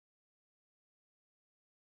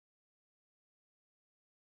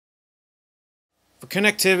For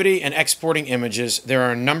connectivity and exporting images, there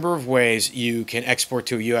are a number of ways you can export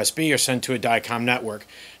to a USB or send to a DICOM network.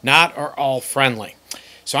 Not are all friendly.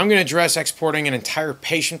 So I'm going to address exporting an entire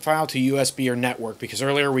patient file to USB or network, because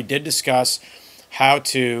earlier we did discuss how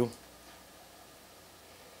to,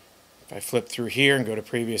 if I flip through here and go to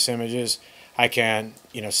previous images, I can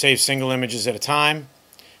save single images at a time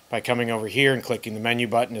by coming over here and clicking the menu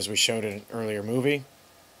button as we showed in an earlier movie.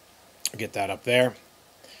 I'll get that up there.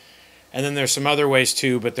 And then there's some other ways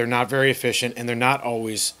too, but they're not very efficient, and they don't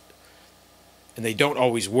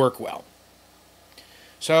always work well.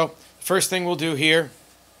 So the first thing we'll do here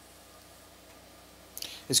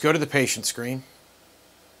is go to the patient screen.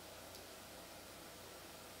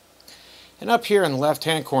 And up here in the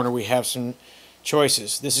left-hand corner we have some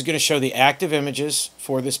choices. This is going to show the active images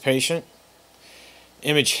for this patient,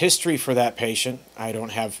 image history for that patient. I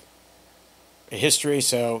don't have a history,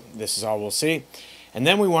 so this is all we'll see. And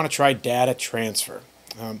then we want to try data transfer.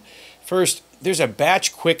 First, there's a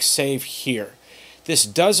batch quick save here. This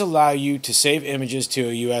does allow you to save images to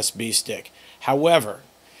a USB stick. However,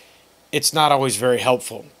 it's not always very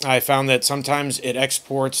helpful. I found that sometimes it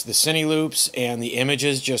exports the cine loops and the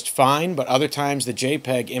images just fine, but other times the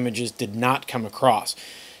JPEG images did not come across.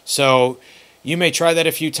 So you may try that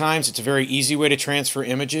a few times. It's a very easy way to transfer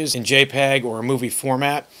images in JPEG or a movie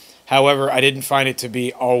format. However, I didn't find it to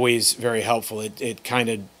be always very helpful. It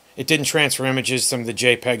didn't transfer images. Some of the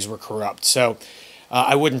JPEGs were corrupt. So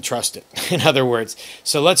I wouldn't trust it, in other words.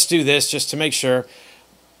 So let's do this just to make sure.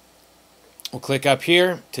 We'll click up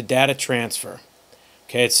here to data transfer.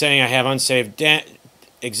 Okay, it's saying I have unsaved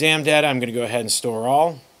exam data. I'm going to go ahead and store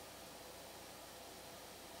all.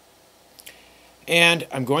 And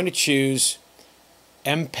I'm going to choose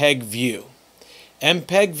MPEG View.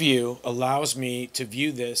 MPEG View allows me to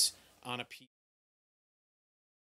view this on a